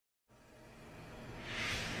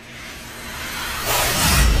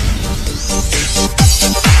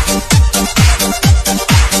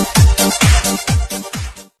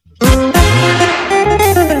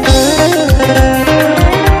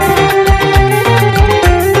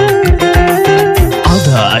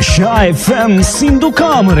SHAA FM SINDU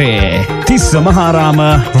KAMARE Tissa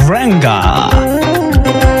Maharama Ranga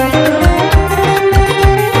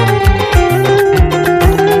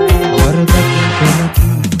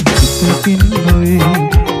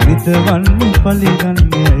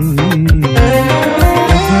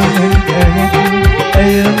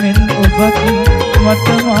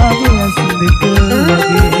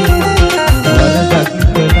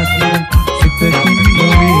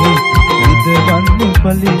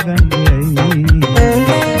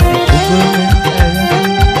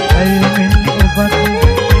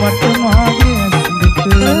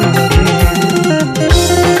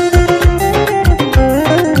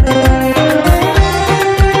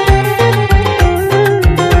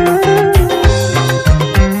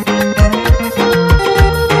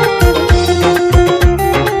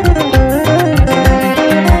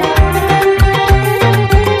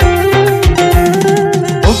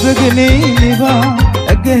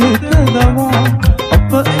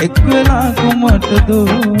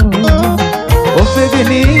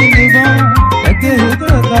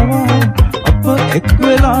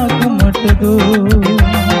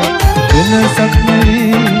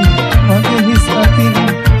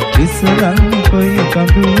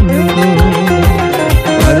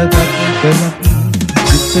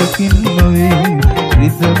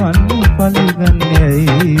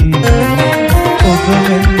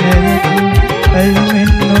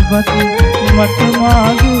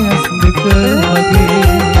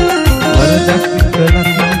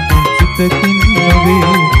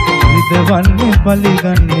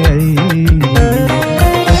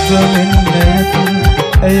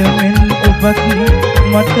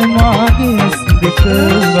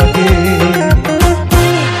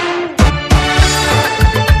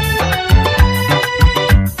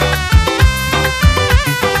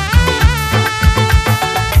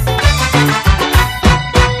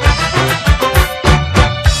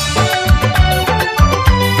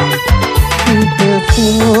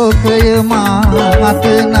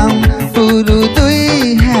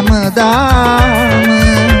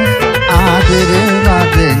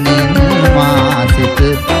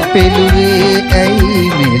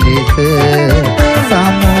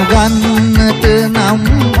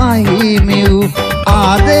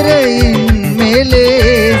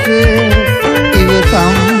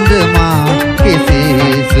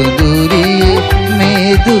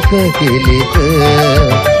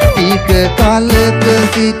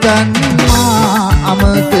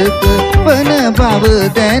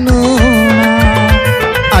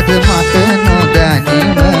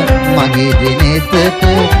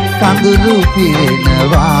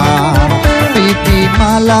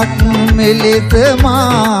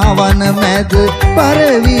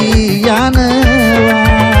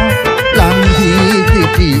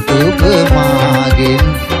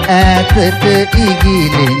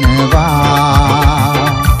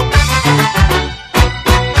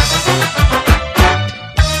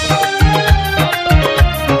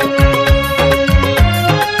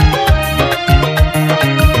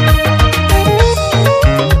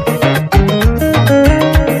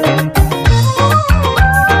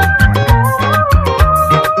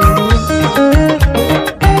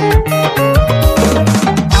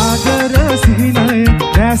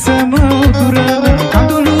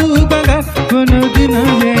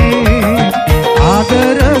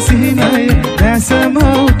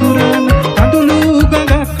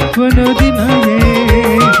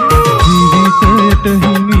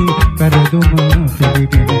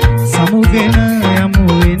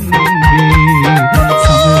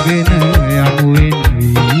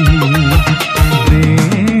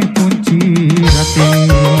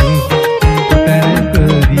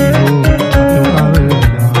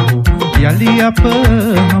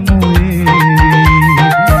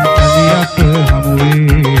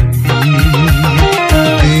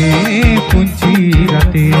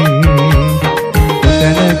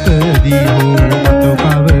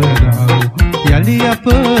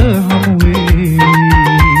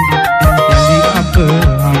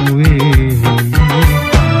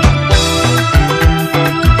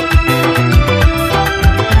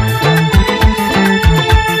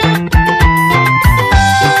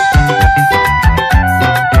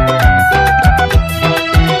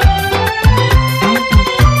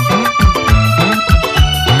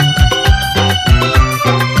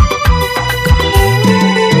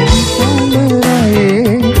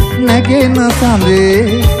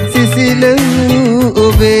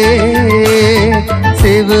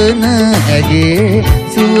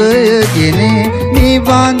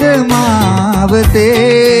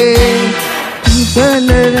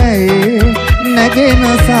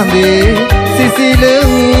සිසිල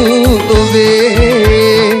වූ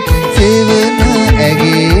ඔබේ සෙවන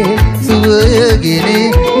ඇගේ සුවයගෙන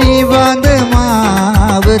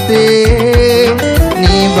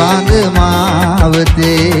නිබඳ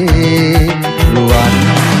මාවතේ රුවන්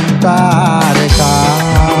තාරකා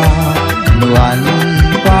නුවන්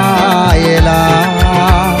පායලා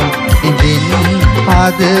ඉදින්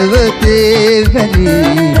හදවතේ වැලි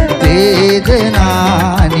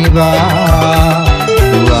වේදනා නිවා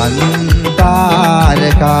රුවන්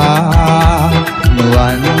තාරකා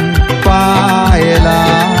නුවන් පායලා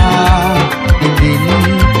ඉදින්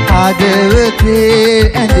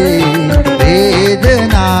හදවතේ ඇඳේ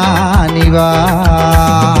වේදනා නිවා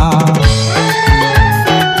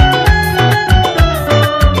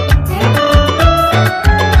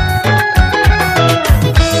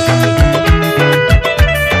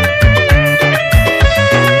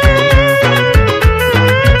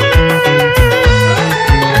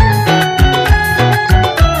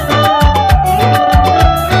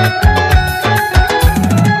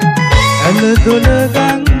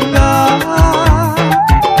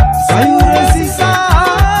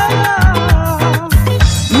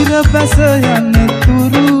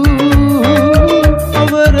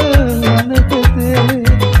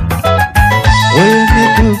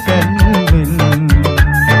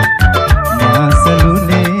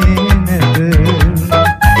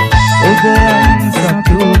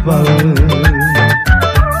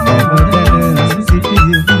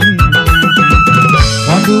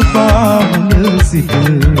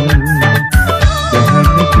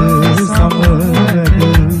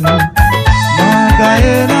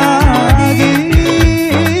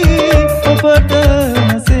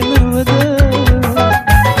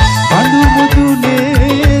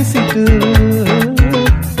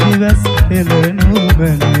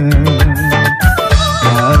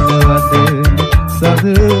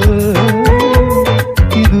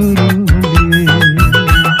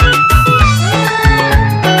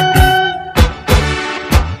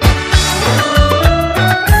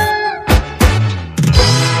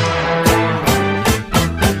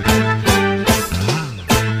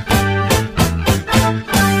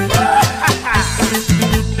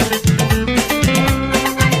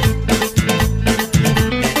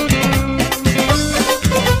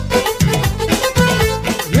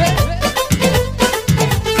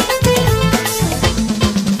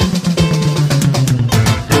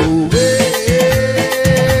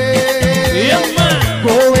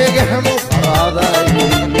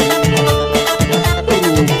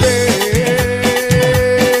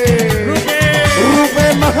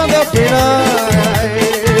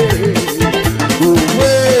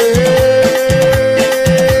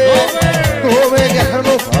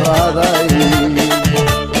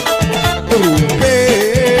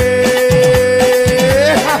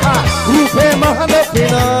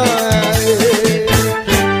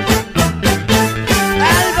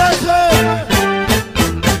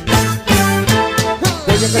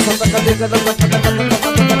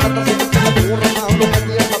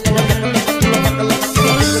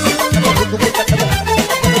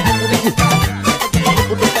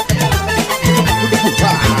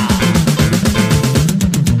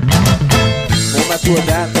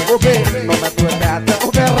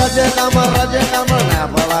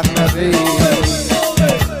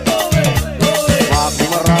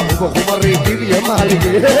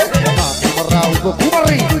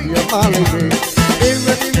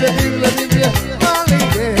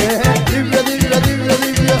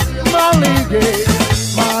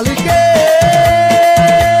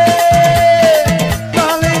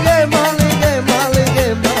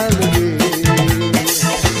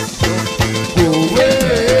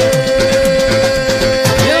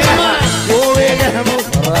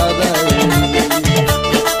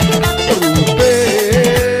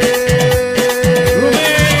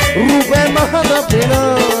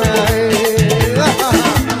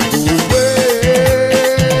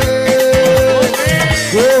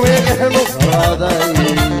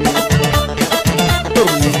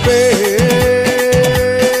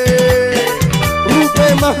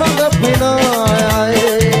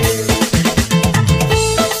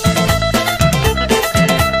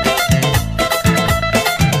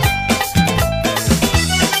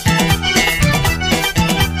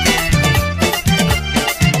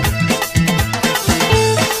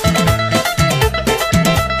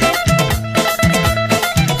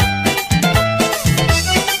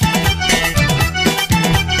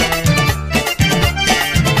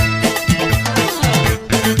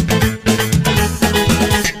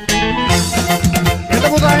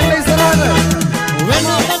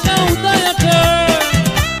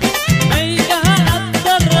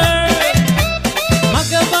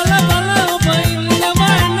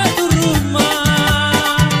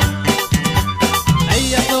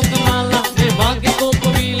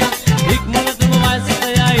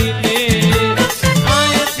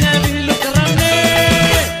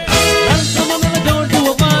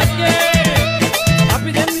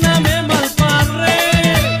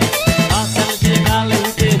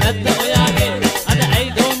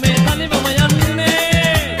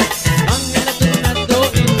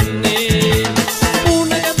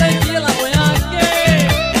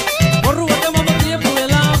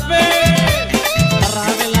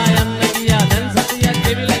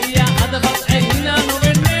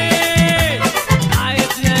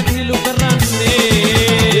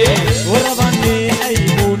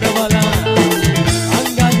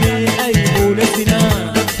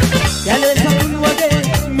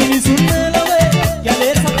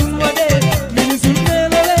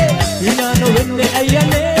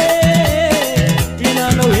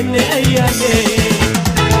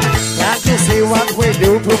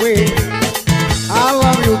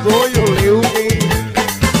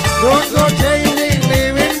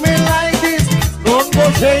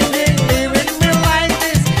changing, leaving me like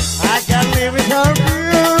this. I can't live without you.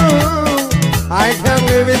 I can't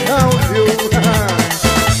live without you.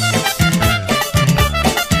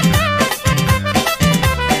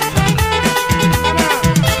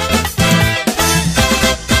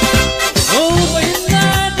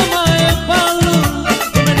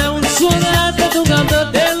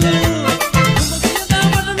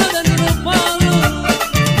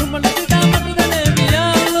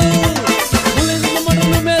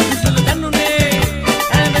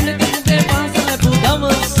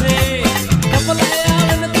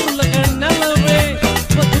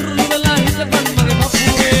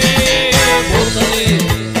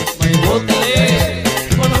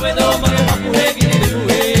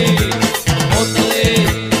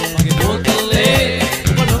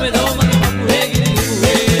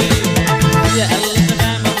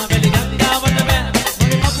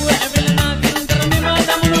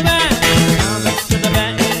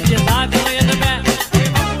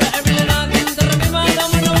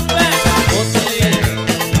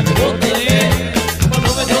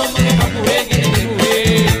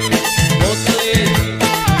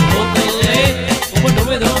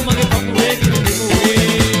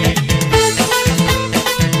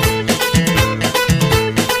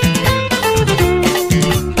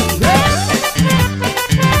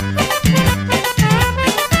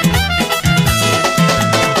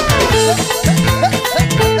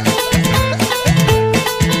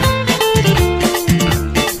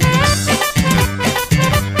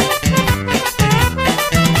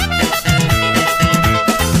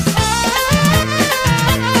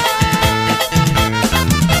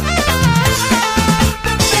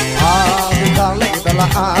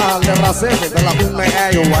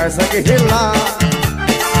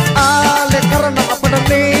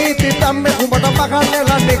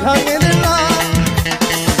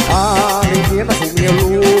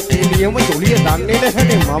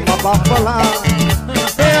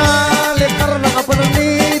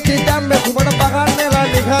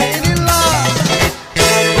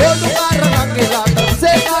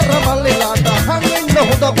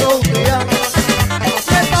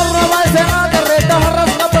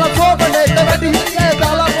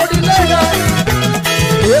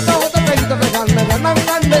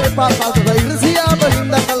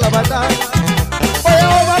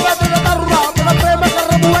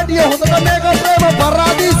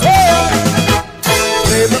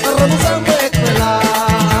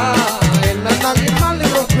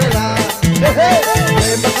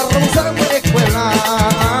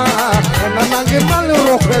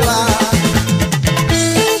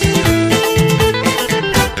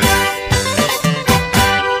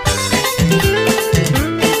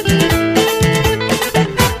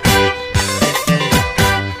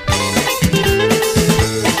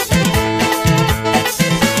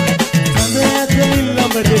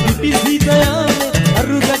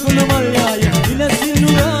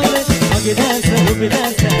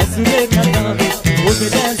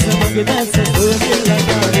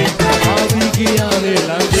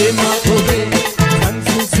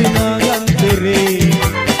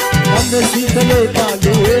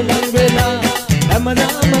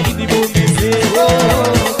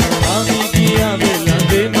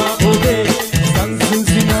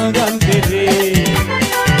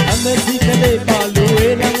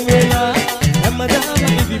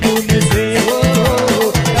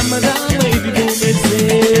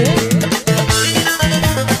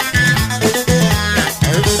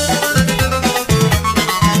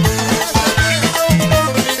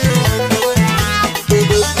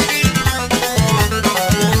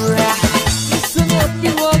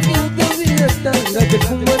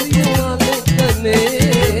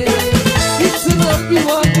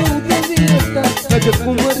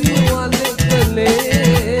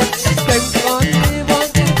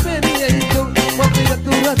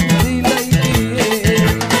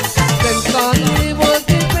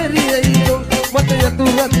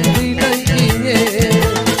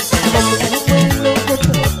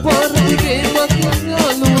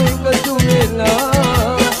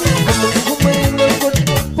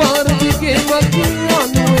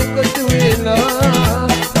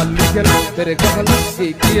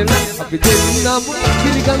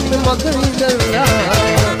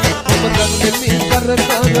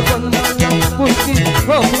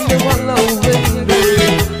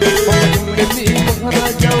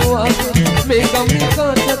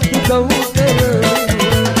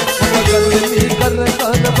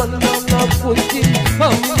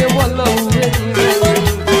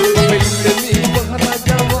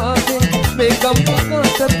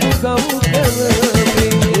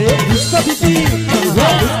 Pushpa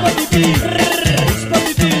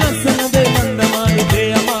pipi,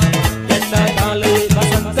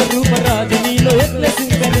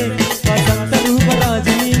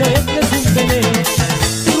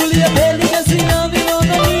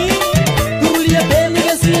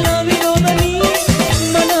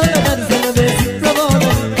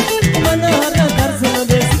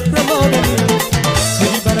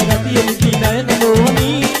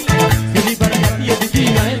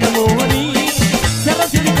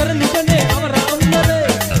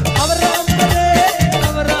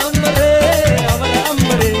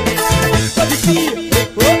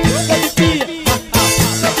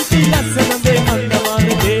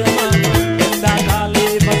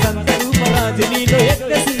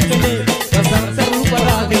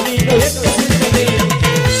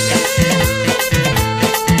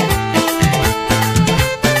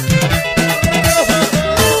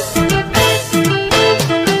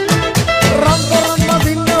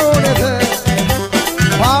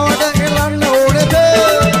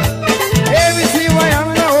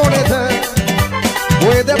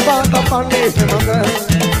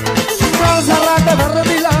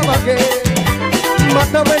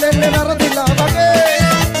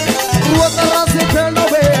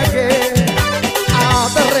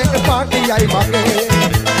 yai mage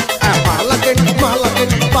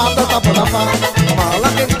malakin pada tapa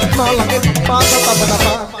malakin pada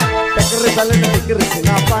tapa tekri balen tikri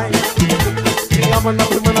sinapai ngaman na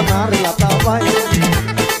pimana nari latawai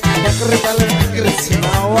tekri balen tikri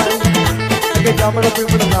sinawai ke ngaman na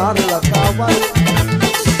pimana nari latawai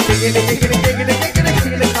tegene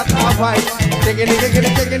katawai tegene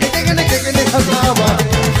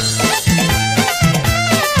katawai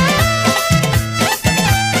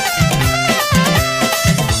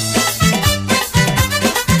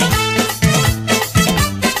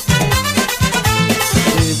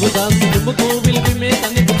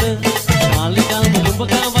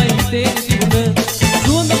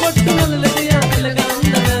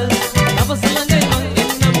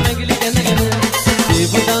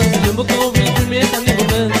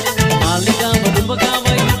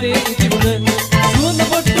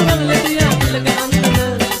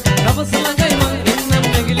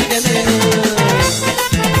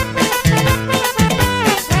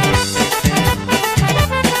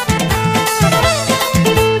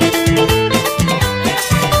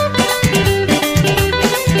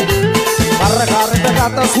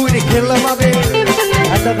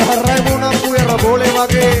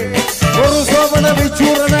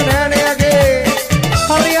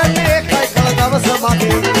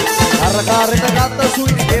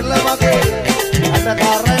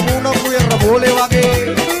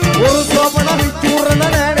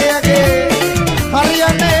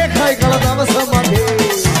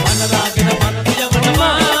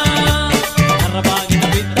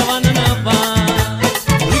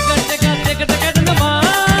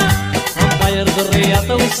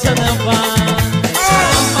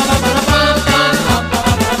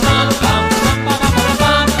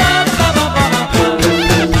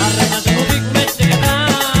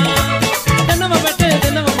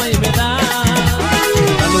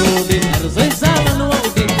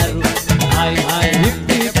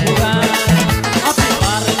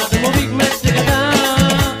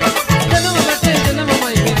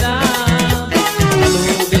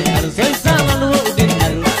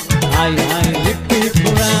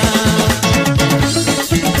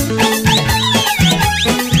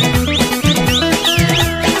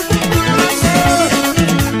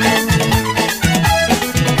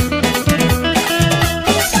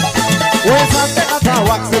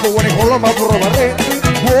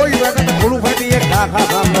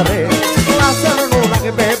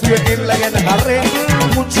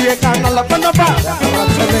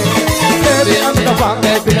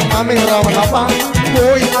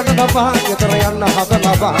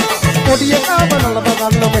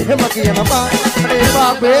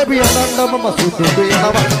baby ananda mama sutu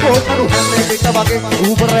benawa kokaru hanne bitawage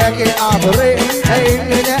uberage aadare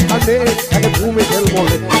ainne ande ane bhumi del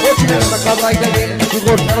mole ochina nakalaidage you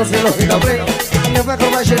taraselo hidabre never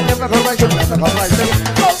commercial never kokaru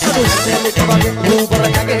hanne bitawage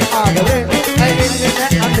uberage aadare ainne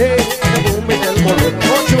ande ane bhumi del mole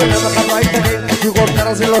ochina nakalaidage you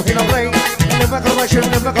taraselo hidabre never commercial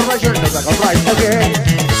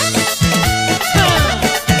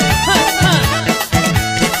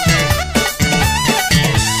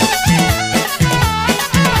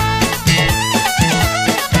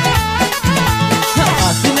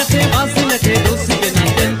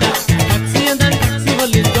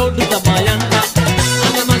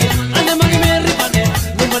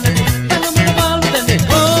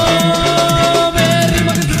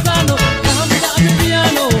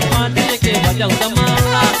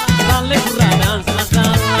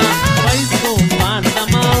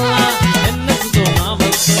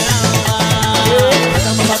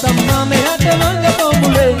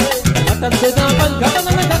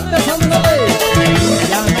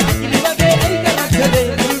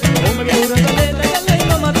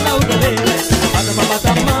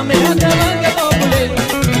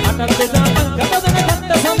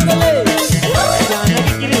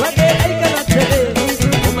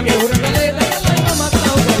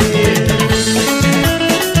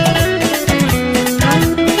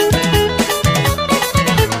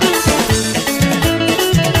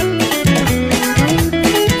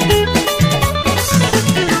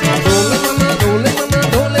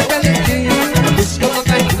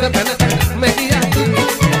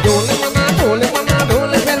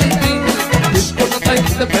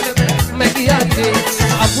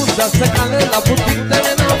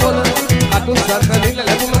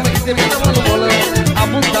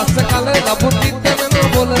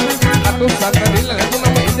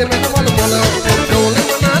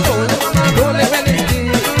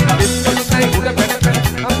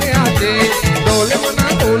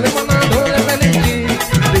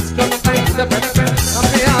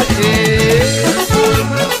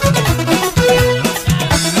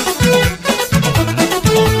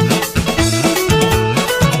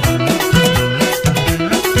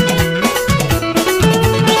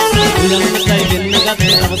උයන්නටයි ගෙන්න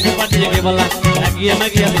ගත්තේ රවස පටියගේ බලා ඇගියම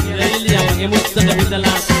ගිය දෙලිය මගේ මුත්තට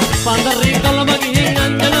විදලා පන්දරේ කලම ගිහින්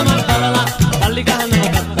අංජනම කලලා පල්ලි ගහනම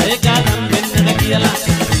ගත්තා ඒක නම් වෙන්නද කියලා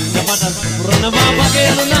ඉන්නපට පුරනවා මගේ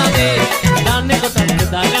නුනාදේ දාන්නේ කොටත්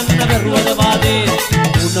දාගන්න බැරුවද වාදේ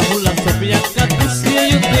උඩ මුල්ල සොපියක් කුස්සිය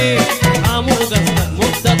යුත්තේ ආමුරුගස්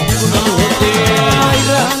මුත්තත් තුනා හොතේ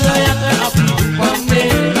ඉරහලයට අපි පම්මේ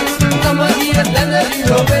තමගිය දැනරි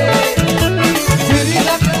රොබේ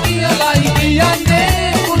සිරිලක් කියලායි කියන්නේ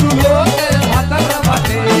මුළු ලෝකෙ හතර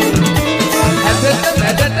වටේ ඇදට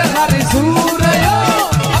මැදට හරි සූරයෝ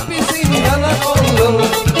අපි සිංහල කොල්ලෝ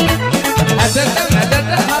ඇදට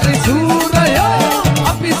මැදට හරි සූරයෝ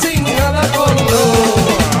අපි සිංහල කොල්ලෝ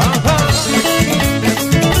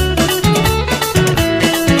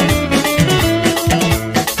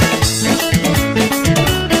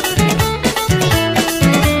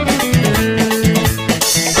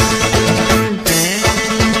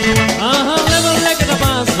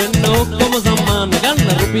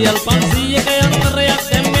Biar pangsi ya kayak teriak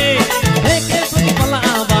tempe, heke pergi pala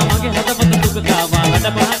abah, mage hada pada tuh ketawa, ada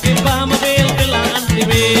bahagia bah mobil kelangan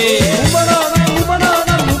TV. Lupa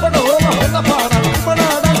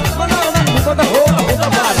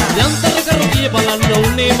yang terkerugi pala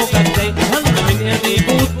none mau kancai, hanya minyak di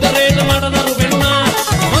putere lemada naru bena,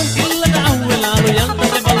 mangkil tahu lalu yang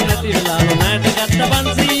terkebal nanti lalu naik kata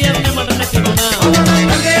pangsi yang lemada nak guna.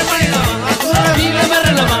 Bila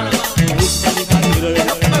berlama.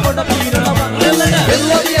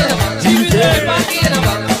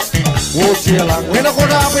 Oh sialang, wena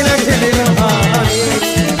koda apa lagi ni?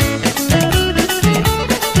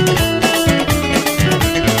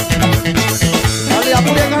 Ali apu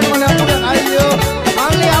dia kan, ali apu dia, ayo,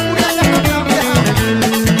 ali apu dia kan,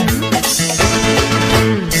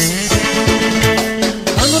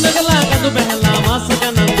 Anu negala kadu behla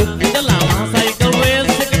masukkan anu negala cycle rail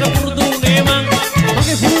sekeda purdu nemang,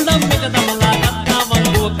 mage full dam mekada malakat namang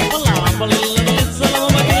buat kepala balil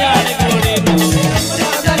salam mage ade kone.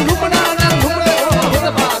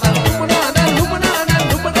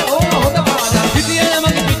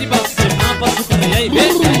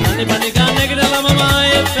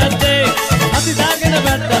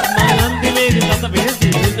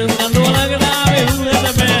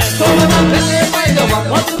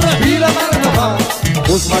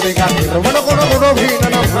 Usmane kaki, mana kono bina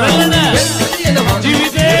nama.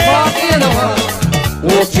 Jivite, pagi nama.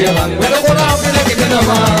 Oh cialang, mana kono apa lagi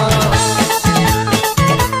nama.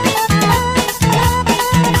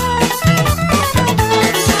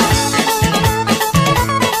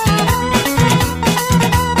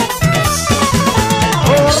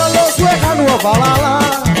 Orang lo suai kanua balala,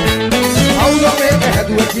 au dong mereka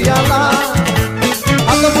dua ciala.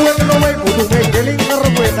 Aku buat nomor kudu megeling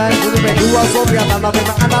kerbe kai kudu dua sopia tanda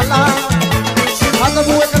memang anala. Aku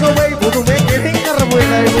buat nomor kudu megeling kerbe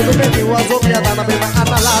kai kudu dua sopia tanda memang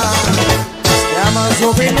anala. Ya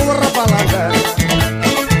masuk nomor balanda,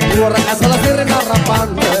 orang asal sirna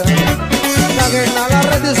rapanda. Kage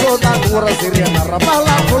nalar di sota orang sirna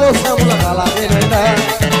rapala pulau samula kala kena.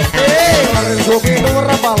 Masuk nomor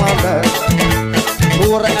balanda,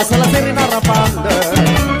 orang asal sirna rapanda.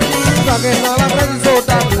 Kage nalar di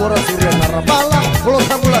sota orang sirna rapala pulau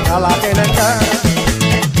samula kala kena.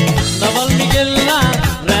 Dabal migella,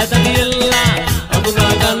 rata migella, aku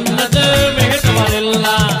nagan nade mehe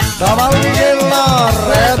kamarilla. Dabal migella,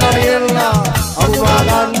 rata migella, aku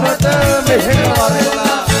nagan nade mehe kamarilla.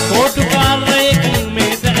 Kotu kare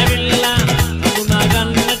mehe terevilla, aku nagan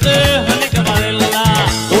nade hane kamarilla.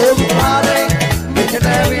 Kotu kare mehe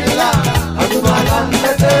terevilla, aku nagan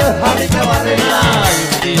nade hane kamarilla.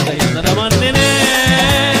 Ini saya teman nene,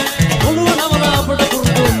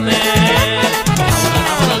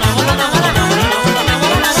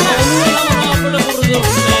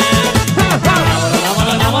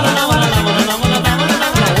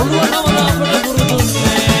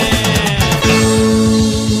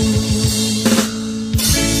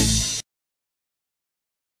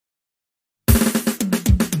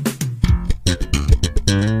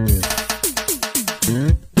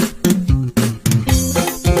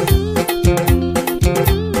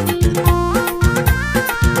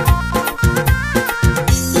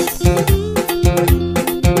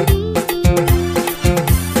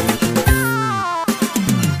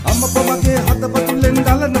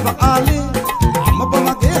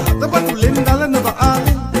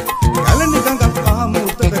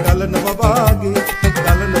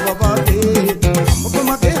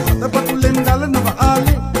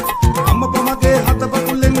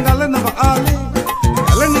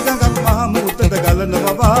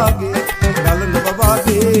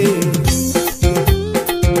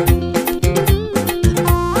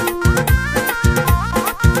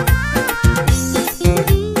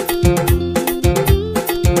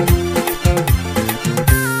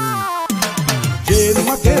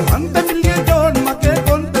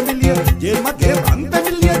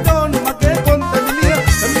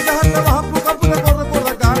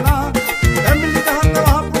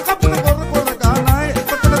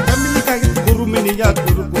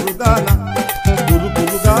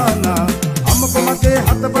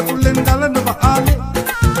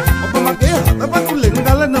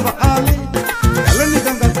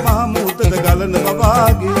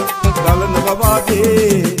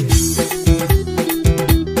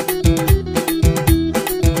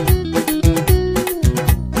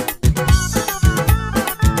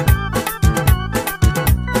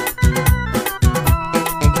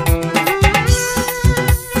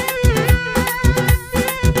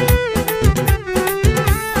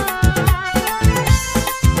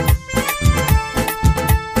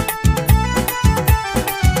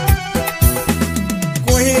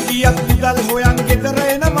 ගෙවල් හොයන් ගෙදර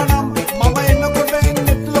එනවනම් මම එනකොට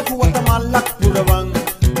එන්නෙත් ලොකුවට මල්ලක් පුරවන්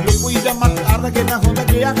ලොකු ඉඩමක් අරගෙන හොඳ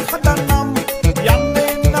ගෙයක් හදන්නම් යන්න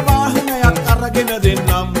එන්න වාහනයක් අරගෙන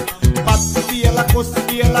දෙන්නම් පත් කියලා කොස්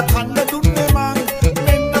කියලා කන්න දුන්නේ මං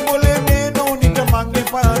මෙන්න બોලේ මේ නෝනිට මං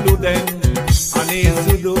එපාලු දැන් අනේ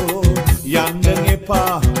සුදු යන්න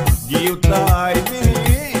එපා ගියුතායි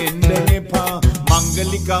මේ එන්න එපා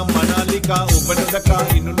මංගලිකා මනාලිකා ඔබට දකා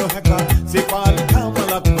ඉන්නු නොහැක සෙපාලිකා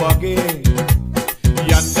මලක් වගේ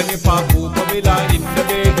යන්න එපා කූප වෙලා ඉන්න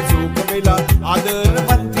බේබි සූප වෙලා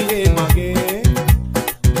ආදරවන්තියේ මගේ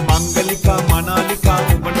මංගලිකා මනාලිකා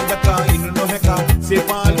ඔබට දකා ඉන්නු නොහැක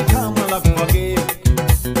සෙපාලිකා මලක් වගේ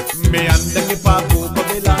මේ යන්න එපා කූප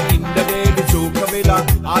වෙලා ඉන්න බේබි සූප වෙලා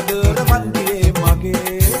ආදරවන්තියේ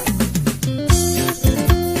මගේ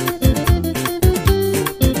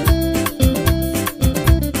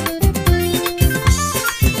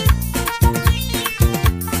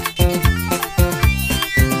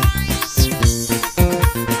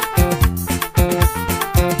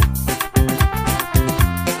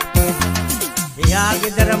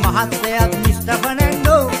මහත්තයාත් මිස්ටර්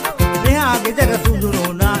ෆර්නැන්ඩෝ මෙහා ගෙදර සුදු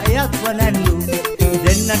නෝනා එයත් ෆර්නැන්ඩෝ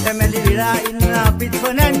දෙන්නට මැලි විලා ඉන්න අපිත්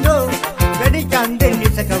ෆර්නැන්ඩෝ වැඩි ඡන්දෙන්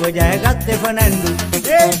ඉසකව ජයගත්තේ ෆර්නැන්ඩෝ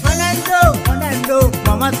ඒ ෆර්නැන්ඩෝ ෆර්නැන්ඩෝ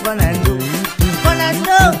මමත් ෆර්නැන්ඩෝ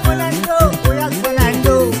ෆර්නැන්ඩෝ ෆර්නැන්ඩෝ ඔයත්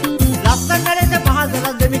ෆර්නැන්ඩෝ ලස්සනට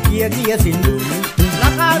පහදලා දෙමි කිය සින්දු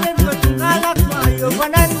ලකාවෙන් තුකාලක් මායෝ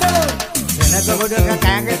ෆර්නැන්ඩෝ වෙනක ගොඩක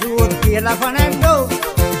කැංගසුවොත් කියලා ෆර්නැන්ඩෝ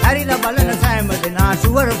හරිලා බලන සෑම දෙනා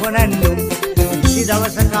සුවර ෆර්නැන්ඩෝ ඉති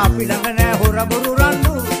දවසක අපි ළඟ නෑ හොර බොරු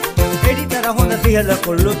රණ්ඩු එඩිතර හොඳ සිහල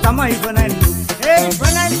කොල්ලෝ තමයි ෆර්නැන්ඩෝ ඒ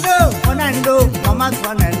ෆර්නැන්ඩෝ ෆර්නැන්ඩෝ මමත්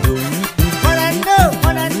ෆර්නැන්ඩෝ ෆර්නැන්ඩෝ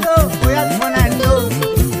ෆර්නැන්ඩෝ ඔයත් ෆර්නැන්ඩෝ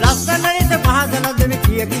ලස්සනට පහදලා දෙමි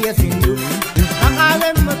කිය සින්දු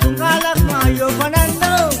ලකාවෙන්ම තුකාලක් මායෝ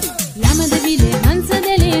ෆර්නැන්ඩෝ යමද විලේ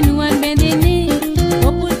හංසදලේ නුවන් බැඳෙන්නේ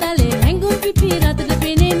ඔපුතලේ හැංගුම් පිපි රතට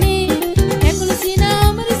පෙනෙන්නේ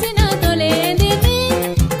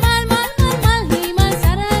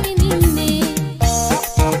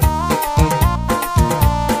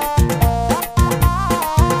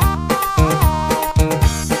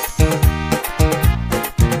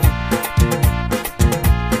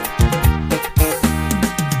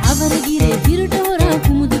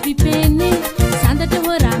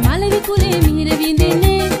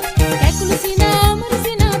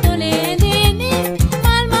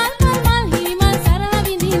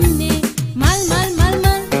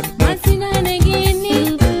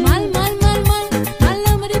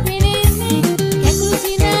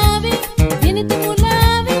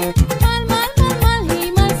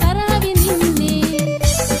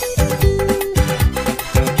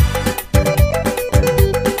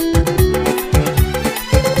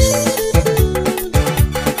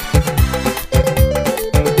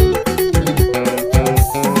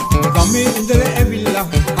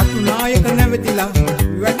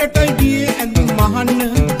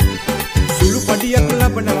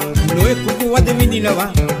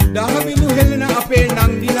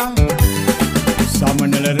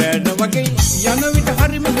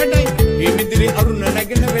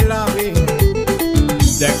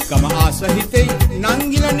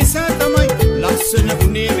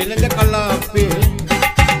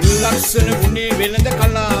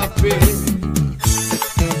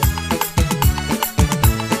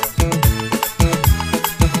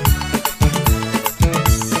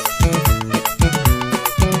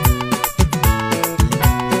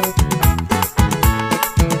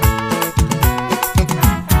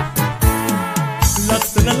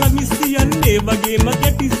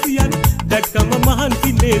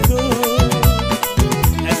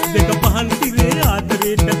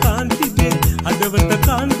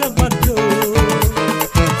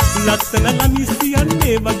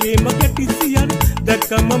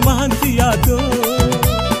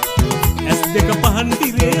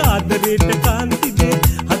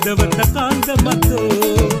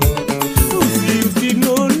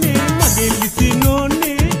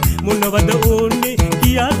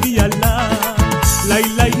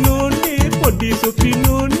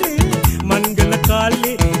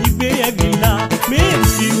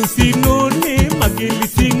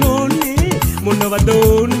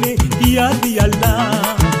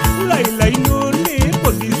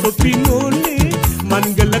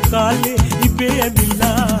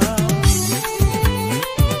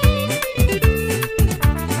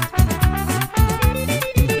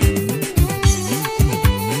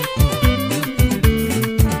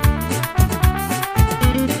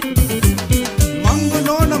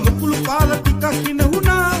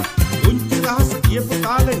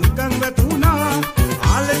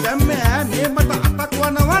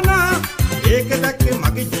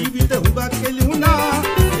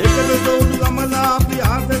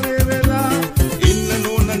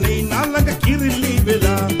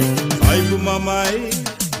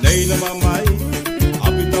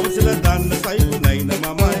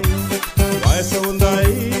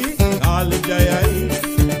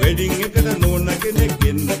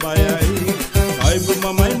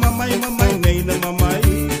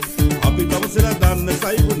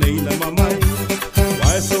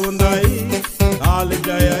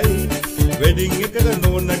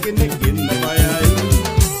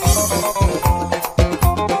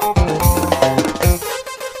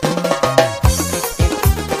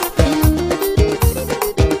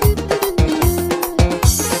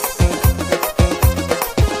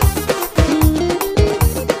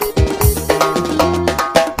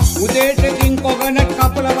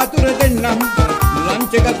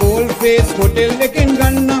ෆේස් හොටෙල් එකෙන්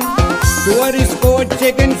ගන්නම් ටුවරිස් කෝච්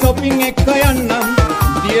එකෙන් shopping එක යන්නම්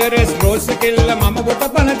dearest rose කෙල්ල මම කොට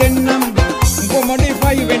පන දෙන්නම් උඹ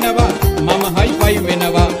modify වෙනවා මම high five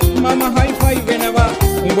වෙනවා මම high five වෙනවා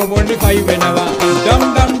උඹ modify වෙනවා ඩම්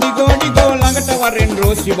ඩම් ඩිගෝ ඩිගෝ ළඟට වරෙන්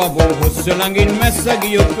රෝසි බබෝ හොස්ස ළඟින් මැස්ස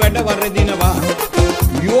ගියොත් වැඩ වරදිනවා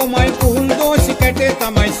you my පුහුල් දෝසි කැටේ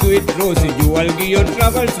තමයි sweet rose jewel ගියොත්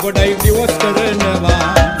travels ගොඩයි divorce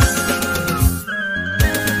කරනවා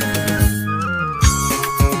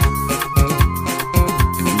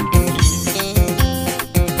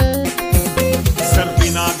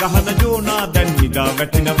ගහන ජෝනා දැන් නිදා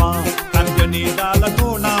වැටෙනවා තංජනේ දාලා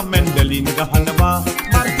තෝනා මෙන්ඩලින් ගහනවා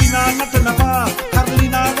මර්තිනා නටනවා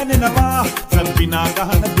කර්ලිනා ගනනවා සල්පිනා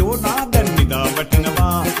ගහන ජෝනා දැන් නිදා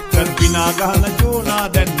වැටෙනවා සල්පිනා ගහන ජෝනා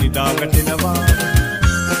දැන් නිදා වැටෙනවා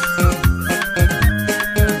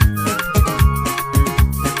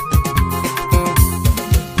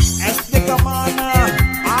ඇස් දෙක මානා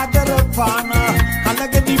ආදර පානා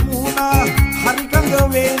කලගදි මූණා හරි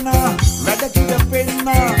කඟ වේනා වැඩ කිද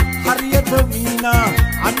පෙන්නා හරියට මීනා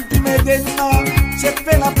අන්තිමේ දෙන්නා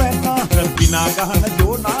චෙප්පෙලා පැන්නා කල්පිනා ගහන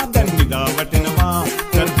ජෝනා දැන් නිදා වැටෙනවා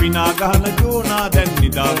කල්පිනා ගහන ජෝනා දැන්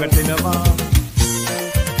නිදා වැටෙනවා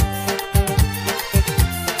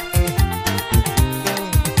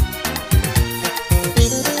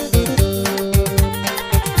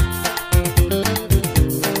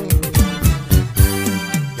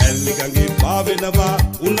දැල්ලිකගේ පාවෙනවා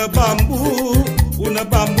උණ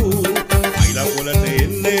බම්බු අයිලා කොලට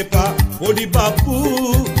එන්න එපා පොඩි බබ්බු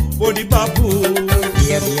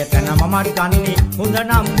වියතන මමත් ගන්නේ හොඳ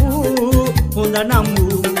නම්බු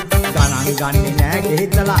ගණන් ගන්නේ නෑ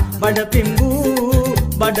ගෙහිතලා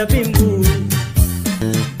බඩ පිම්බු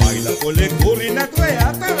අයිලා කොලේ කොරි නැතුව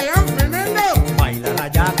යතර යම් වෙනන්නෝ අයිලා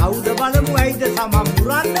රජා කවුද බලමු ඇයිද සමම්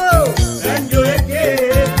පුරන්නෝ ඇන්ජෝ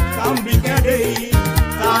එකේ කම්බි කැඩෙයි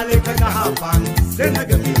තාලෙක ගහපන් සෙනග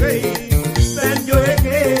පිරෙයි ඇන්ජෝ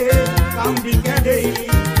එකේ කම්බි කැඩෙයි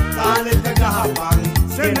තාලෙක ගහපන්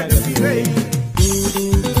සෙනග පිරෙයි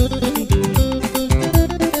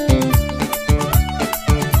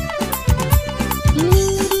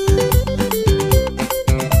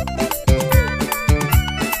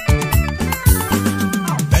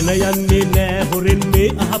යන්නේ නෑ හොරෙන් මේ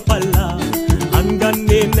අහපල්ලා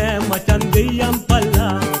අන්ගන්නේ නෑ මචන් දෙයියන්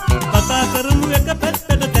පල්ලා කතා කරමු එක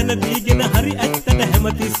පැත්තට තැන දීගෙන හරි ඇත්තට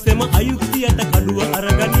හැමතිස්සෙම අයුක්තියට කඩුව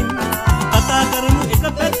අරගනින් කතා කරමු එක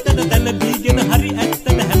පැත්තට තැන දීගෙන හරි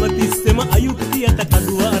ඇත්තට හැමතිස්සෙම අයුක්තියට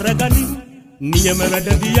කඩුව අරගනින් නියම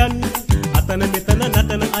වැඩ දියන් අතන මෙතන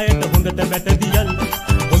නටන අයට හොඳට බැට දියන්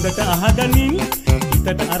හොඳට අහගනින්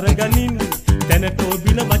හිතට අරගනින් දැනට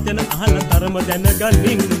ඔබින වචන අහල තරම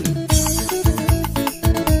දැනගනින්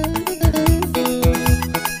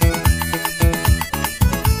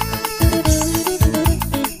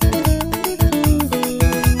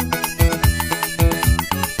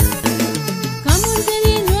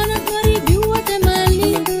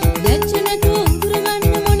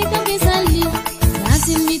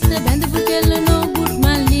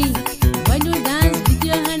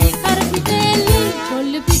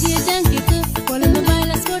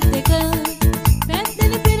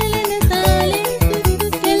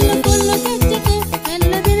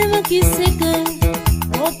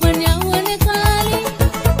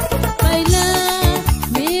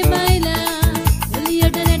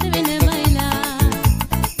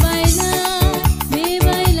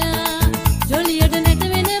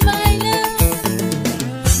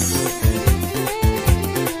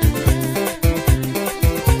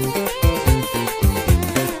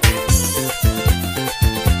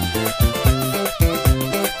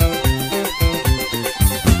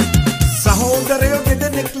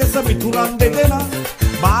මිතුරන් දෙදෙනා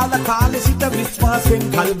බාල කාලේ සිට විශ්වාසයෙන්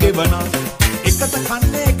කල් ගෙවනා එකට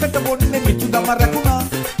කන්නේ එකට බොන්නේ මිතුදම රැකුණා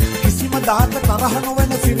කිසිම දාක තරහ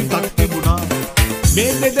නොවන සිරිතක් තිබුණා මේ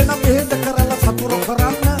දෙදෙනා බෙහෙත කරලා සතුරු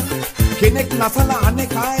කරන්න කෙනෙක් නැසලා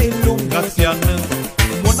අනේකා එල්ලුම් ගස් යන්න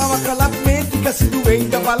මොනව කළත් මේ ටික සිදු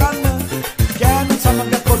වෙයිද බලන්න ගෑනු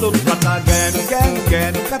සමග කොළොත් කතා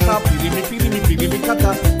ගෑනු කතා පිරිමි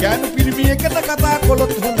කතා ගෑනු පිරිමි එකට කතා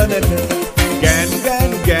කොළොත් හොඳ නැත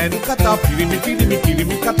ගෑනු කතා පිරිමි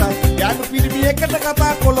කතා ගෑනු පිරිමි එකට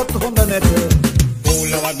කතා කොළොත් හොඳ නැත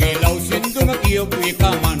ඕල වගේ ලව් සින්දුම කියපු එක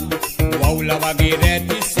මන් වවුල වගේ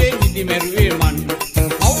රැතිස්සේ නිදි මැරුවේ මන්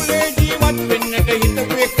අවුලේ ජීවත් වෙන්නට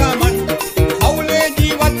හිතපු එක මන් අවුලේ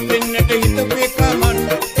ජීවත් වෙන්නට හිතපු එක මන්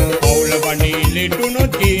අවුල වනේ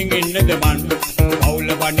ලෙඩුනොත් ගිහින් එන්නද මන්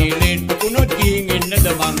අවුල වනේ ලෙඩුනොත් ගිහින්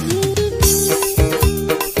එන්නද මන්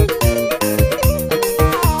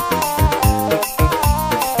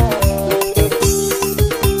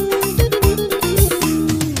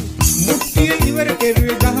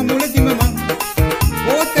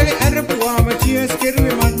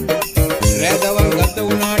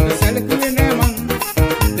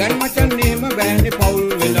මචන් නේම බෑනේ පවුල්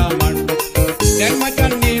වෙලා මන් දැන්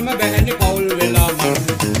මචන් නේම බෑනේ පවුල් වෙලා මන්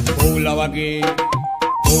ඕලා වගේ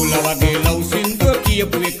ලව් සින්දුව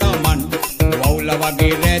කියපු එක මන් වවුලා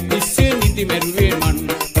වගේ රැතිස්සේ නිදි මරුවේ මන්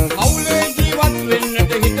අවුලේ ජීවත්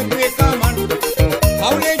වෙන්නට හිතපු එක මන්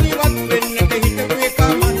අවුලේ ජීවත් වෙන්නට හිතපු එක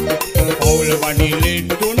මන් පවුල වඩිලේ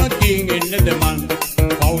තුනකින් එන්නද මන්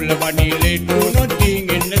පවුල වඩිලේ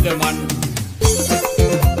තුනකින් එන්නද මන්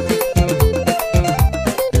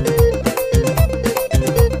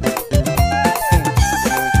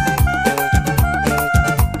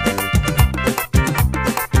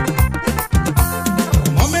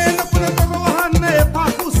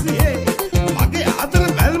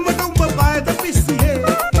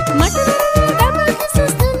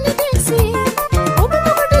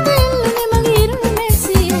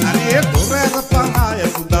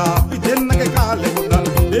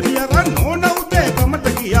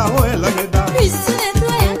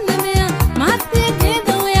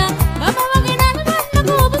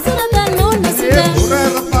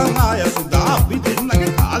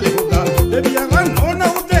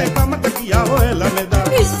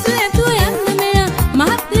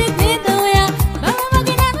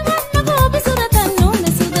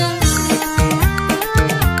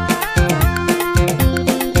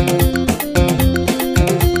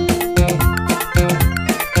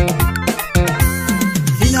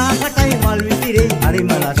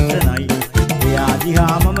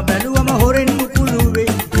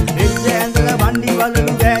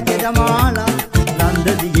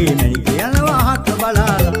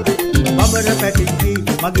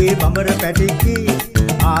මගේ බඹර පැටිකි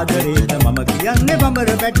ආදරේට මම කියන්නේ බඹර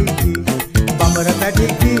පැටිකි බඹර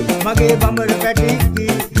පැටිකි මගේ බඹර පැටිකි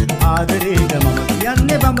ආදරේට මම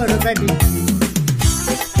කියන්නේ බඹර පැටිකි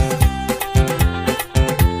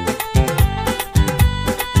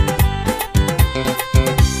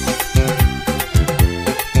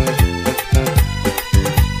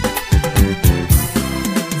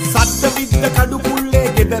සද්ද විද්ද කඩු කුල්ලේ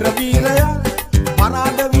ගෙදර වීරයා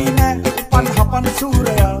පරාද වී නැ උපන් හපන්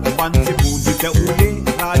සූරයා වංශ පූජිත උලේ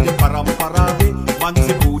රාජ පරම්පරාවේ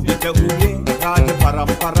වංශ පූජිත උලේ රාජ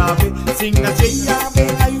පරම්පරාවේ සිංහ සෙයියාවේ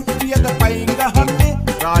අයුක්තියද පයින් ගහන්නේ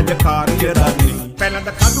රාජකාරිය දන්නේ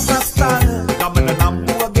පැනද කඩු කස්තාන ගමන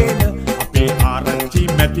නම්බුවගෙන අපේ ආරච්චි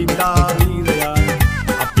මැතිලා වීරයා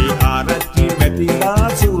අපේ ආරච්චි මැතිලා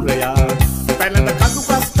සූරයා පැනද කඩු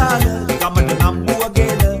කස්තාන ගමන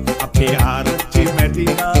නම්බුවගෙන අපේ ආරච්චි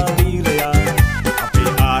මැතිලා වීරයා අපේ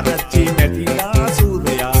ආරච්චි මැතිලා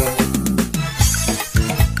සූරයා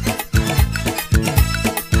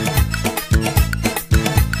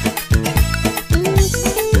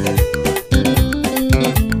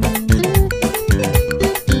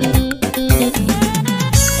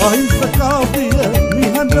අහිංසකාවිය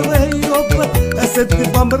නිහඬ වෙයි ඔබ ඇසෙත්ති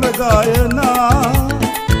බඹර ගායනා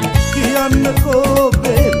කියන්නකෝ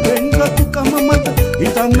බෙන්ගතුකම මත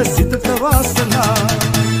හිතන්න සිතට වාසනා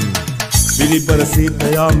පිරිබර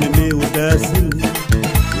සීතයා මේ උදෑසින්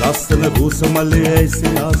ලස්සන රෝස මලේ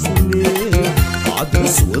ඇසිනාසුනේ ආදර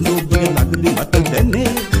සුවඳ ඔබේ ළඟදී මට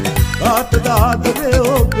දැනේ කාටද ආදරේ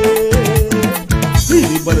ඔබේ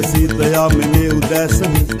පිරිබර සීතයා මේ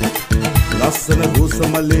උදෑසින් ලස්සන රෝස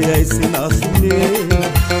මලේ ඇසිනාසුනේ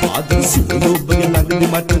ආදර සුවඳ ඔබේ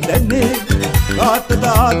ළඟදී මට දැනේ කාටද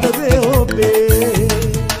ආදරේ ඔබේ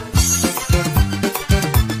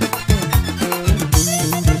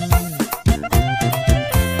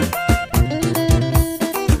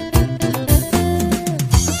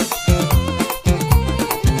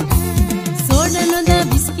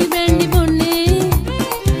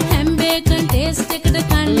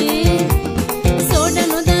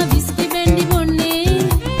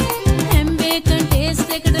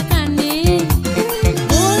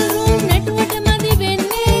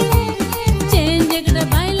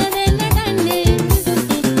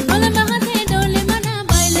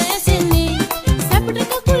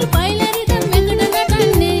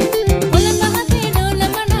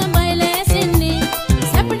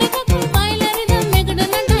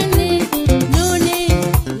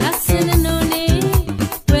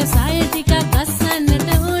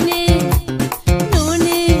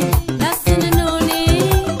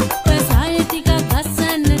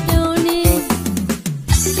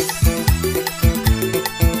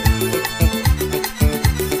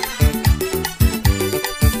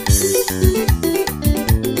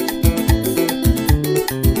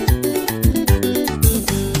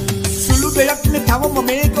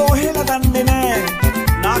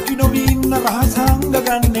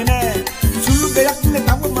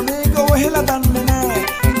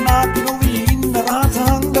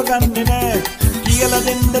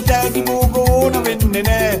දෙන්න තෑගි බෝග ඕන වෙන්නේ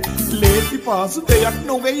නෑ ලේසි පාසු දෙයක්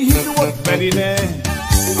නොවෙයි හිතුවොත් බැරි නෑ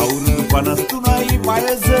අවුරුදු 53යි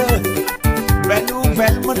වයස බැලූ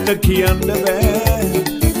බැල්මට කියන්න බෑ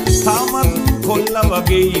තාමත් කොල්ලා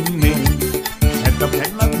වගේ ඉන්නේ හැට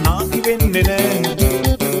පැන්නත් නාකි වෙන්නේ නෑ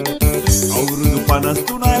අවුරුදු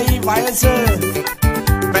 53යි වයස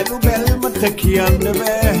බැලූ බැල්මට කියන්න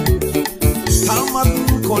බෑ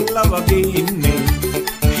තාමත් කොල්ලා වගේ ඉන්නේ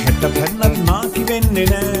හැට පැන්නත් නාකි වෙන්නේ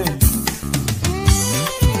නෑ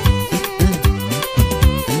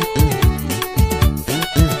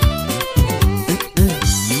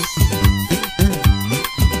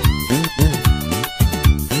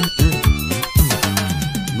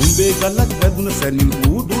ගලක් වැදුන සැනින්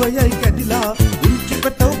ඌඩුවයයි කැඩිලා උල්චි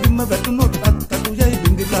පැටව බිම වැටුනොත් අත්තඩුයයි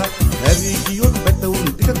බිඳිලා ඇවි ගියොත් පැටවුන්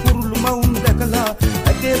ටික කුරුළු මවුන් දැකලා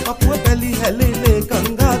ඇගේ පපුව පැලි හැලෙලේ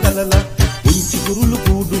කංගා ගලලා උංචි කුරුළු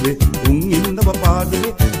කූඩුවේ උන් ඉන්නව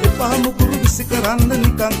පාඩුවේ එපා මුකුරු විසි කරන්න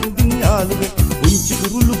නිකන් උදින් යාළුවේ උංචි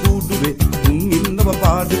කුරුළු කූඩුවේ උන් ඉන්නව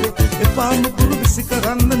පාඩුවේ එපා මුකුරු විසි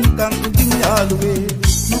කරන්න නිකන් උදින් යාළුවේ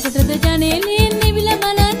මොකටද ජනේලේ නිවිල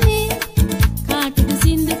බලන්නේ කාටද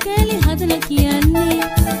සින්දු කැලි හදලා කියන්නේ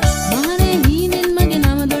මහරේ හීනෙන් මගේ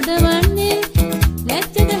නම දොඩවන්නේ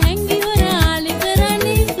ලැජ්ජද හැංගි හොරාලි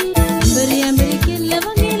කරන්නේ උඹරි ඇඹරි කෙල්ල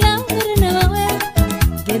වගේ ලව් කරනවා ඔයා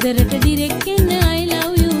ගෙදරට ඩිරෙක්ට් එන්න I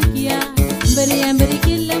love you කියා උඹරි ඇඹරි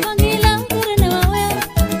කෙල්ල වගේ ලව් කරනවා ඔයා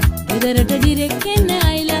ගෙදරට ඩිරෙක්ට් එන්න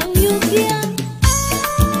I love you කියා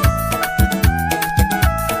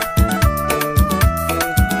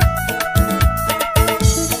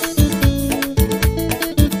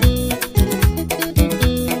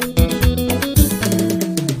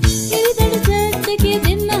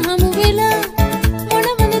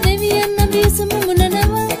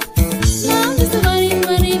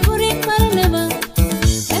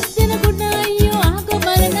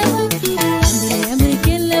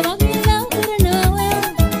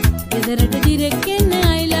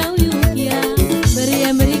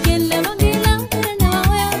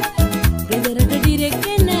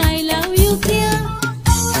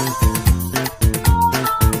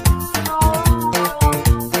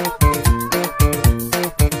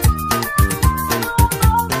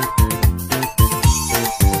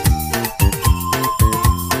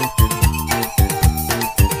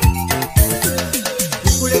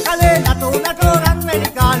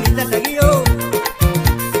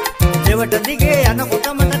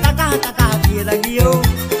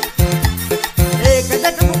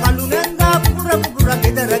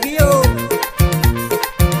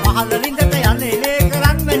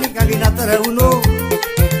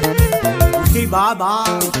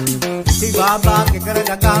බාබා කෙකර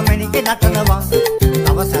ගගා මැණිකේ නටනවා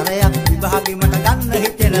තව සැරයක් විභාගෙ මට ගන්න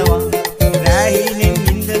හිතෙනවා රැහිනෙන්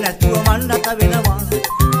නිින්ද නැතුව මන් රත වෙනවා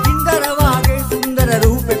කින්දර වාගේ සුන්දර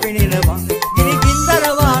රූපෙ පෙනෙනවා ගිනි කින්දර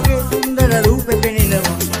වාගේ සුන්දර රූපෙ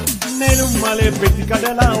පෙනෙනවා නෙළුම් මලේ පෙති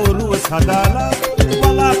කඩලා ඔරුව සදාලා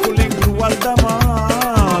බලාකුලෙන් රුවල්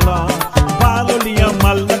දමාලා පාලොලිය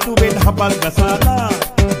මල් නටුවෙන් හපල් ගසාලා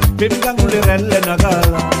පෙම්ගඟුලේ රැල්ල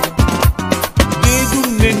නගාලා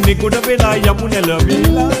නෙන්නේ ගොඩ වෙලා යමු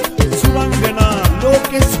නැලවිලා සුරංගනා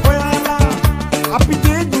ලෝකෙස් හොයාලා අපි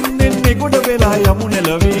දේ දුන්නේ ගොඩ වෙලා යමු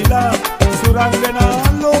නැලවිලා සුරංගනා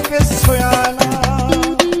ලෝකෙස් හොයාලා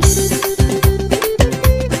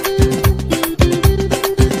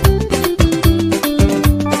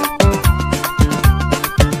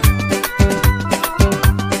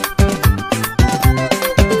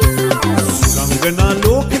සුරංගනා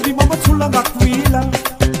ලෝකෙදි මම සුළඟක් වීලා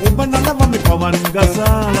ඔබ නලවමි පවන්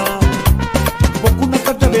ගසාලා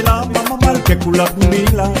පොකුණකට වෙලා මම මල් කැකුලක්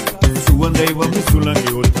දීලා සුවඳයි වමි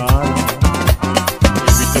සුළඟේ ඔතාලා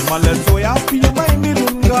එවිට මල සොයා පියමයි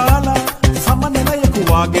මිරුන් ගාලා සමනලයකු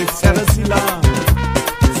වාගේ සැරසිලා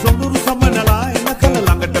සොඳුරු සමනලා එන කල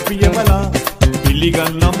ළඟට පියවලා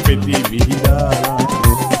පිළිගන්නම් පෙති විහිදාලා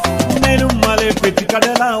නෙළුම් මලේ පෙති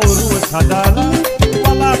කඩලා ඔරුව සදාලා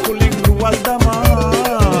බලාකුලින් රුවල්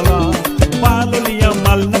දමාලා පාලොලිය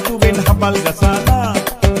මල් නටුවෙන් හපල් ගසාලා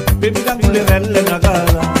පෙම්ගඟුලේ රැල්ල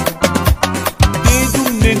නගාලා දී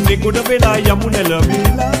දුන්නේ ගොඩ වෙලා යමු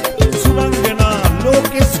නැලවිලා සුරංගනා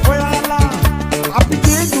ලෝකෙස් හොයාලා අපි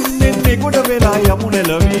දී දුන්නේ ගොඩ වෙලා යමු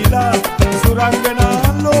නැලවිලා සුරංගනා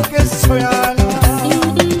ලෝකෙස් හොයාලා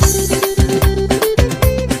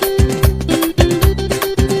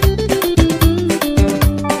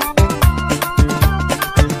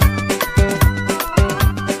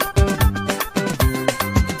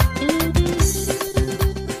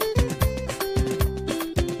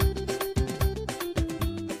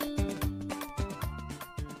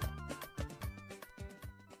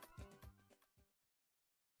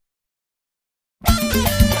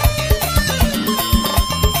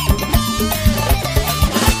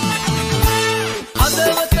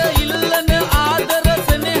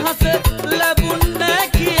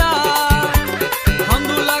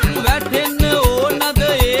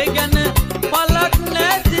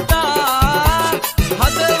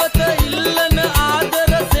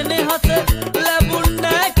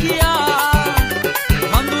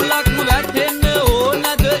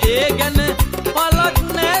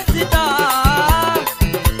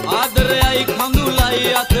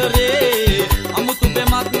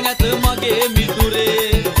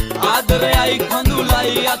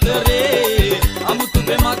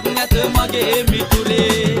මගේ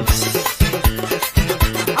මිතුරේ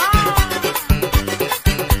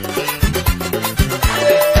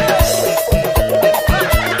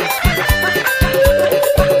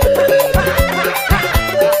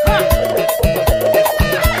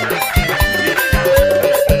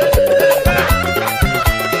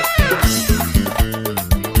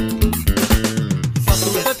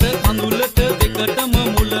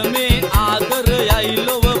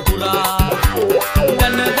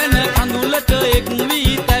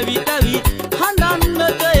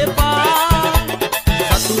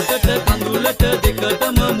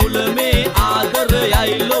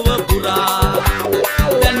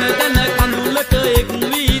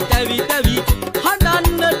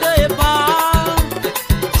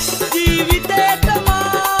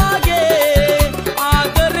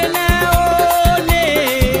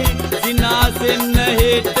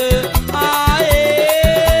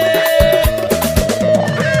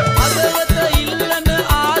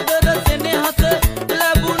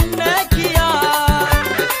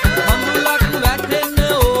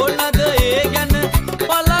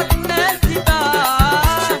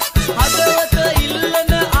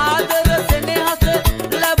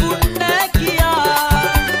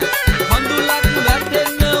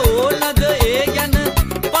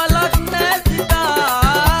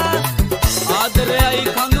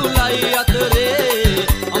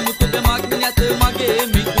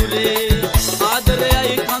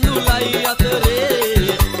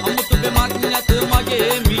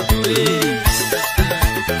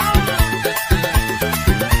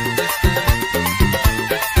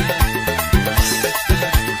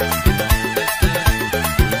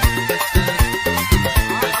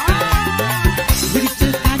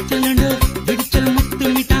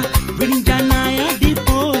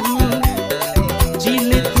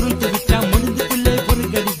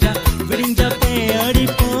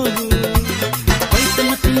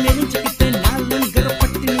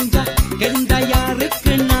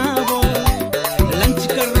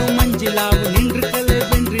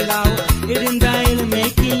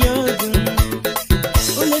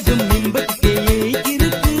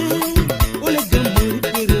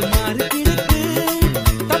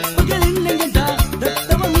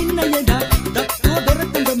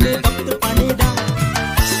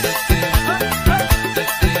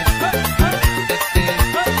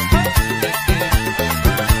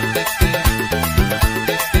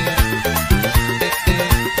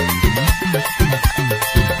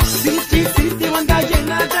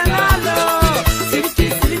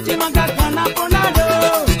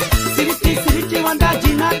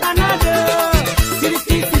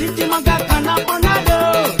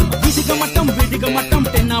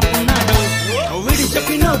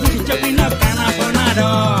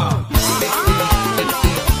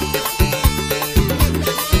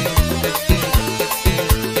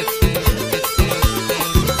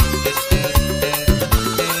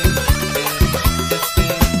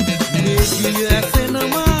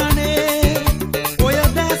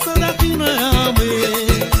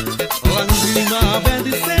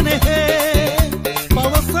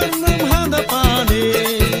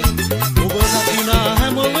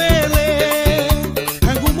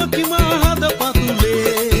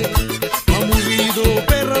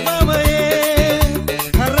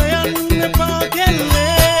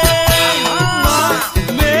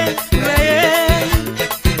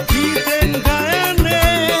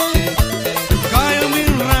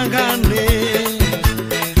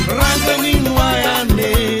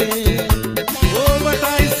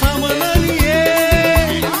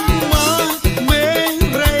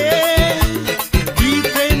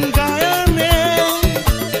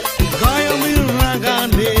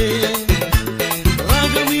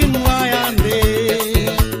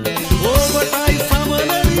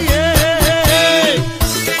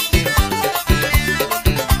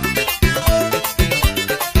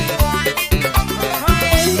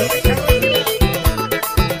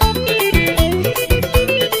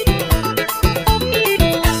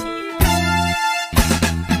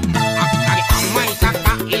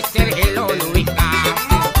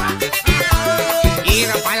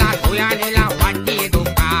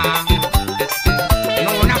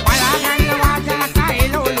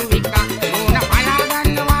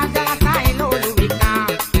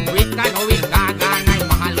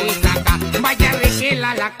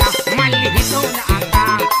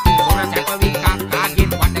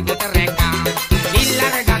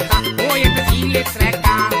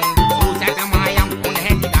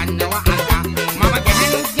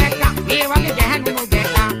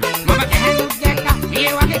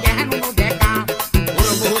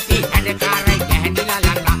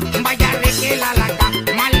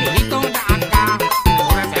Mali hito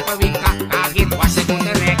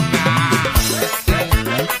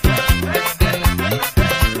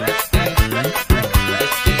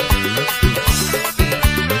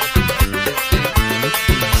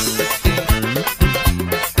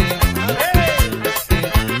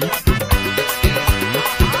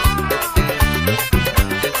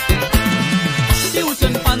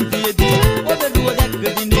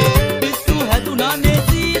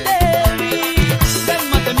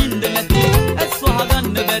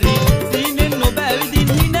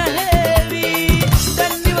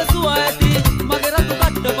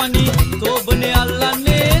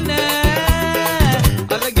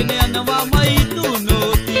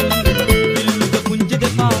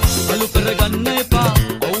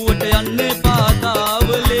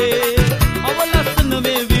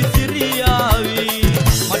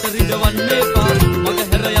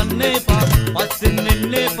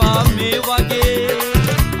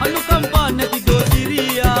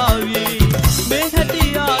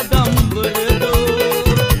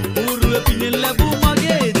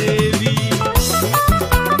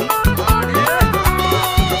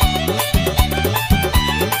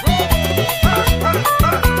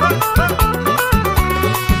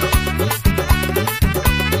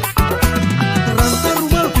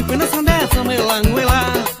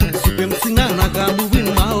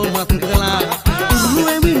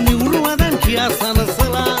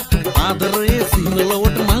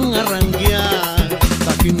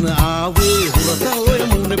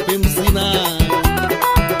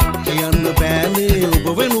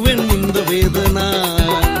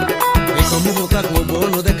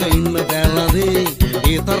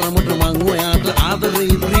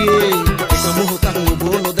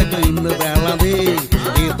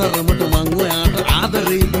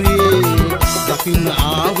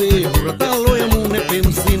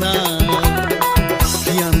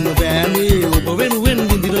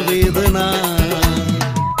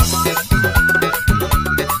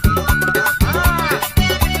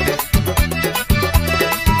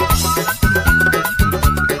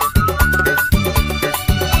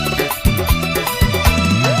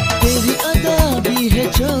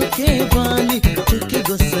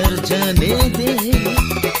जाने दे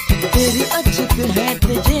तेरी अचक है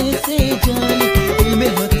जैसे जाने दिल में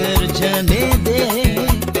हो तर जाने दे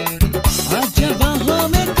आजा बाहों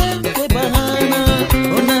में करके बहाना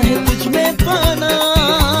होना है तुझ में पाना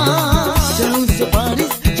जाऊं से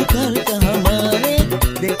बारिश जो करता हमारे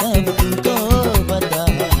देखा वो तुमको बता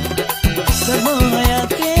सरमाया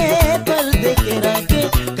के पर्दे के राके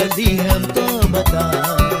कर दी हमको बता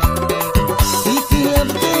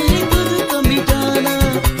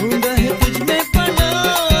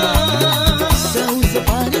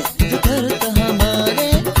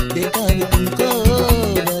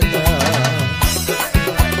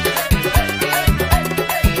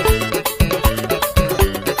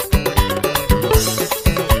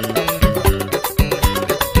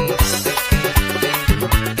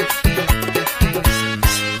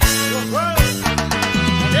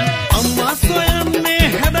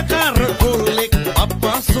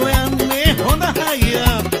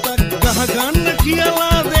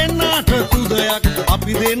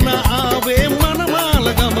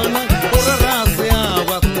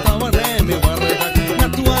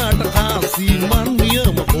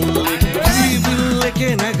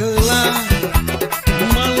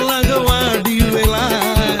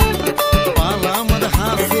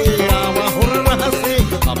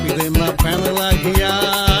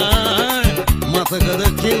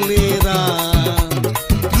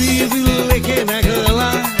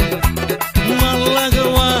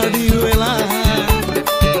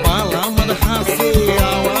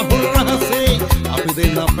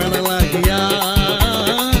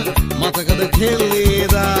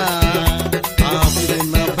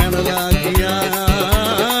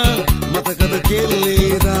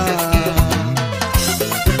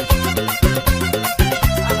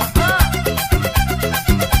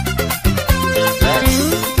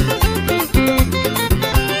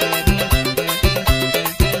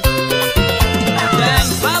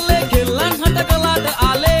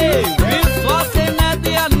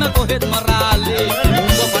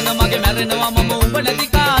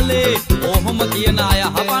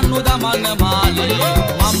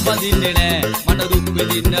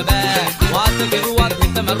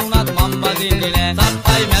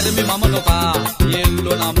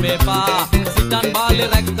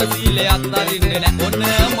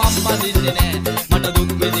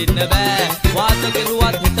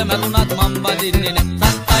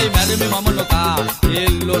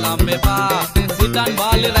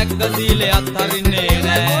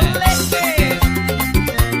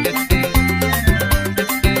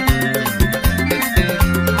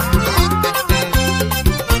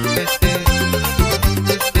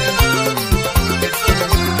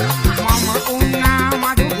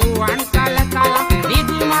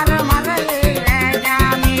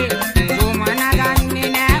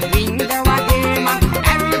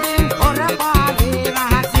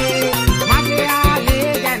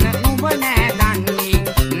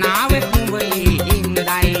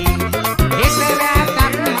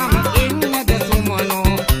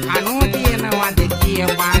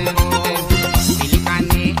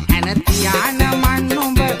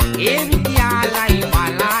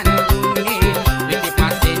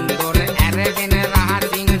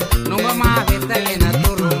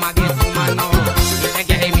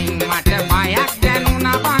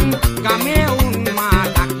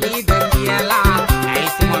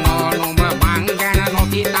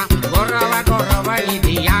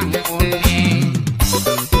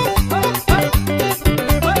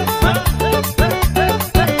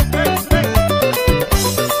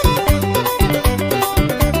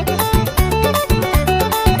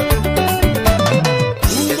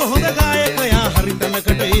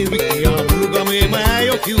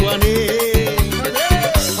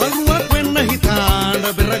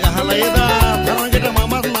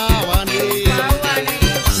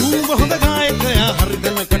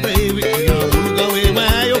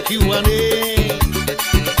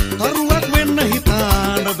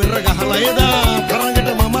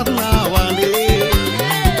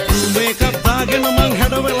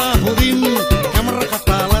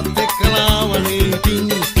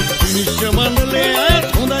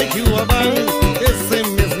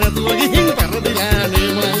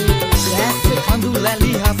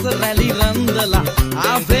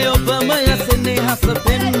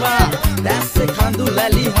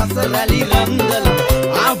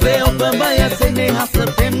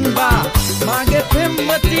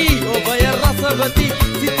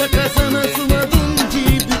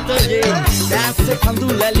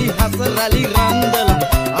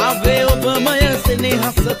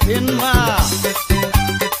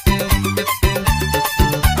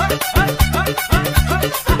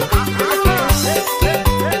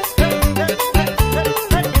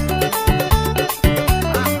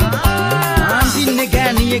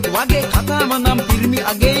ගෑණියෙක් වගේ කතාව නම් පිරිමි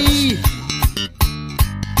අගෙයි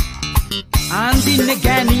ආන්දින්නේ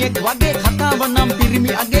ගෑණියෙක් වගේ කතාව නම්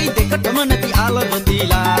පිරිමි අගෙයි දෙකටම නැති ආලව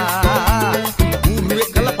දීලා ඌරුවේ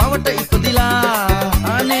කල පවට ඉපදිලා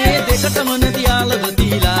අනේ දෙකටම නැති ආලව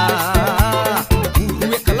දීලා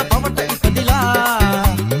ඌරුවේ කල පවට ඉපදිලා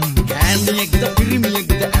ගෑණියෙක්ද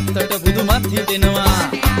පිරිමියෙක්ද ඇත්තට බුදුමත් හිතෙනවා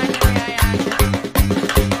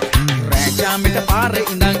රැජාමිට පාරේ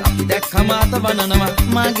ඉඳන් අපි දැක්කම අතවනනවා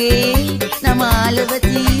මගේ නම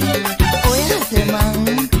ආලවති ඔයාට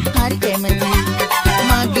මං හරි කැමති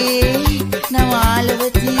මගේ නම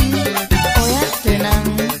ආලවති ඔයාට නම්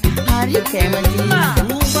හරි කැමති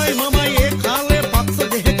ඌබයි මමයි ඒ කාලේ පක්ෂ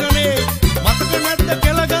දෙකනේ මතක නැද්ද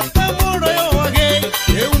කෙලගත්ත මොඩයෝ වගේ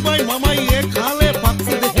ඒ ඌබයි මමයි ඒ කාලේ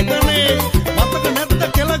පක්ෂ දෙකනේ මතක නැද්ද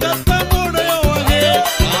කෙලගත්ත මොඩයෝ වගේ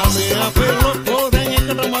ආමේ අපේ ලොකෝ දැන්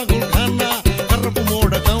එකට මගුල් ගන්නා කරපු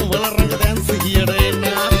මොඩකම් වල රඟ දැන් සිහියට එන්න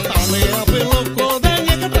ආමේ අපේ ලොකෝ දැන්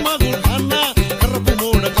එකට මගුල් ගන්නා කරපු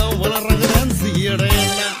මොඩකම් වල රඟ දැන් සිහියට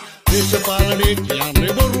එන්න දේශපාලනේ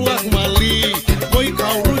කියන්නේ බොරුවක් මල්ලි කොයි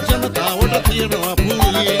කවුරු ජනතාවට තියනවා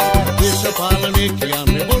පුලි දේශපාලනේ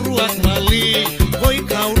කියන්නේ බොරුවක් මල්ලි කොයි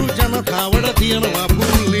කවුරු ජනතාවට තියනවා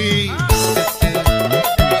පුලි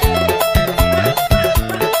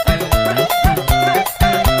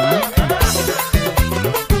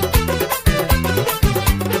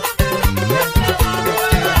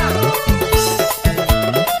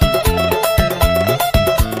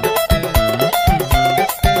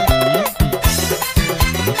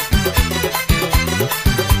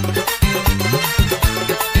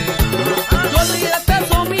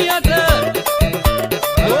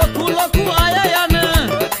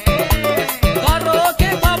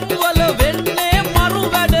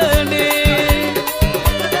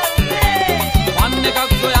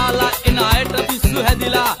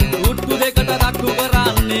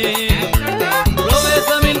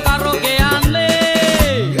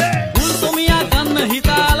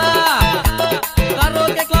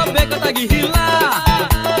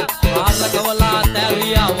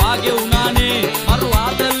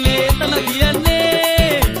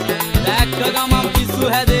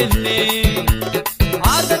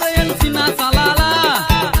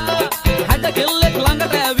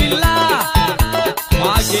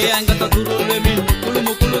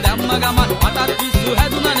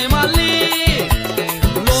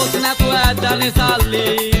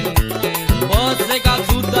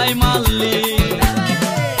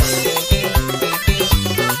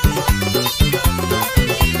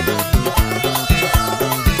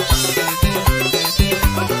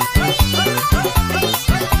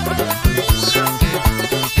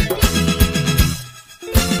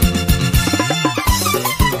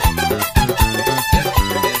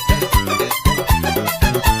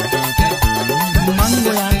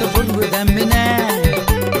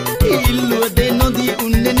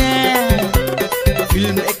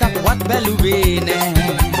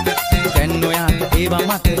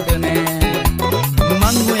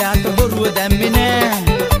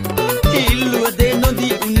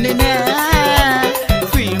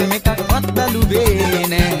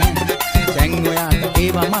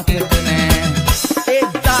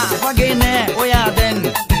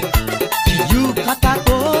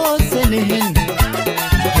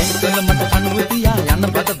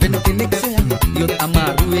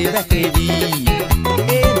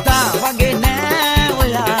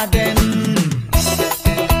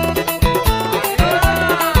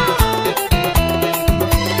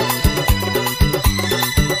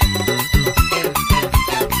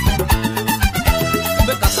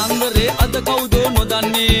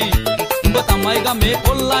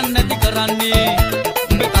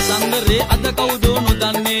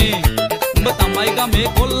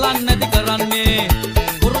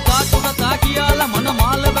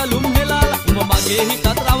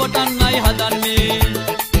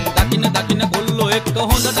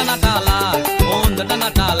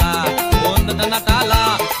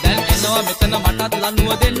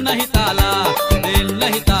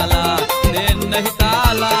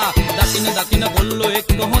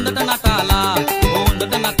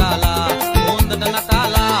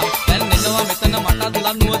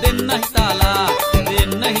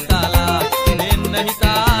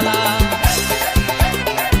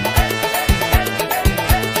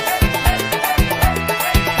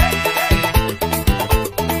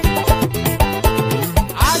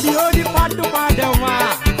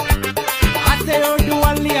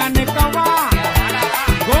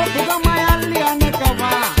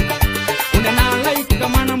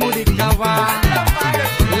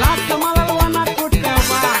Last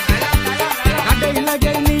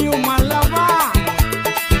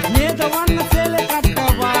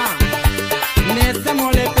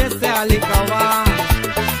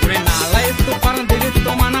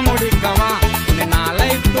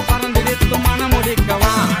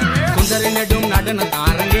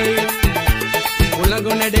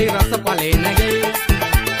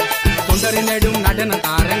වදන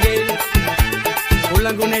තාරගේ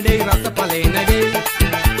උලඟුනේ දෙයි රස පලේනගේ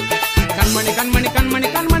කන්මණි කන්මණි කන්මණි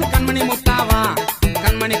කන්මණි කන්මණි මුත්තාවා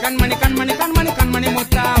කන්මණි කන්මණි කන්මණි කන්මණි කන්මණි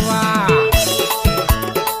මුත්තාවා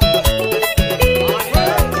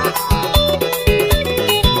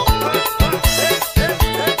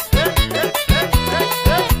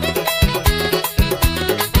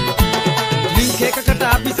ලින්කේකට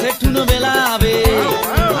අපි සෙට්ුන වෙලාවේ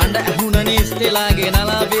අඬ ඇහුණනේ ස්ටෙලාගේ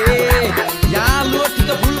නලාවේ යාළුවෝ ටික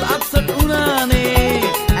ෆුල් අප්සෙට් වුණානේ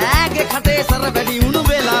ඈගේ කටේ සර වැඩි වුණු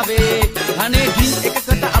වෙලාවේ අනේ ඩින්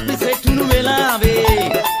එකකට අපි සෙට්ුණු වෙලාවේ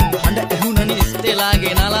අඬ ඇහුණනේ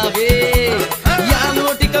ස්ටෙලාගේ නලාවේ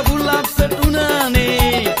යාළුවෝ ටික ෆුල් අප්සෙට්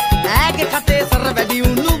වුණානේ ඈගේ කටේ සර වැඩි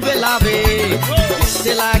වුණු වෙලාවේ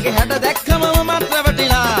ස්ටෙලාගේ හැඩ දැක්කම මම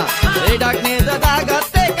රැවටිලා ලෙඩක් නේද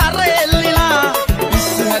දාගත්තේ කරෙල්ලිලා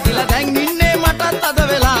ඉස්සු හැදිලා දැන් ඉන්නේ මටත් අද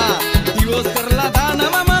වෙලා ඩිවෝස් කරලා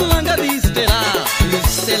දානවා මම ළඟදී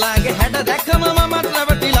ස්ටෙලාගේ හැඩ දැක්කම මම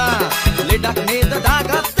රැවටිලා ලෙඩක් නේද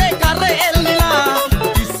දාගත්තේ කරෙල්ලිලා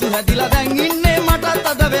ඉස්සු හැදිලා දැන් ඉන්නේ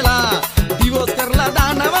මටත් අද වෙලා ඩිවෝස් කරලා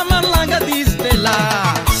දානවා මම ළඟදී ස්ටෙලා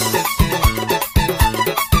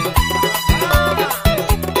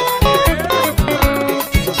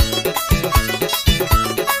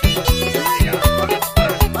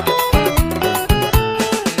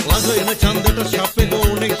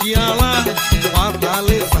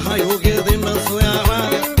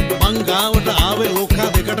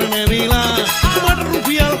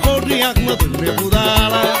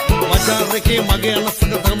මගේ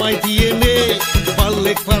අනස්සක තමයි තියෙන්නේ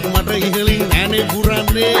බල්ලෙක් වත් මට ඉහලින් නෑනේ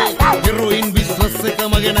පුරන්නේ හෙරොයින් බිස්නස් එක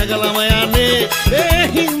මගේ නැගලම යන්නේ ඒ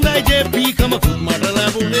හින්දා ජෙපීකම මට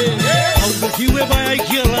ලැබුණේ කවුද කිව්වේ බයයි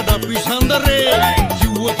කියලා ඩප්පි සඳරේ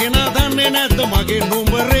කිව්ව කෙනා දන්නේ නැද්ද මගේ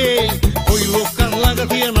නම්බරේ ඔයි ලෝකල් ළඟ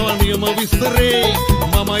තියනවා නියම විස්තරේ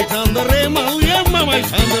මමයි චන්දරේ මල්ලිය මමයි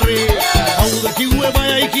චන්දරේ කවුද කිව්වේ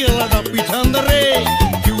බයයි කියලා ඩප්පි සඳරේ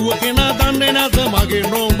කිව්ව කෙනා දන්නේ නැද්ද මගේ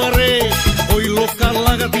නම්බරේ ඔයි ලෝකල්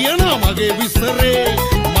ළඟ තියනවා මගේ විස්තරේ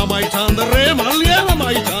මමයි චන්දරේ මල්ලිය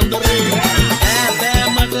මමයි චන්දරේ බෑ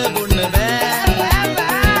මට බොන්න බෑ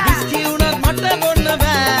විස්කි උනත් මට බොන්න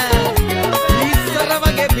බෑ ඉස්සර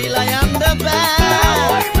වගේ පිලා යන්න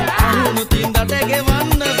බෑ අහුණු තින්දට ගෙව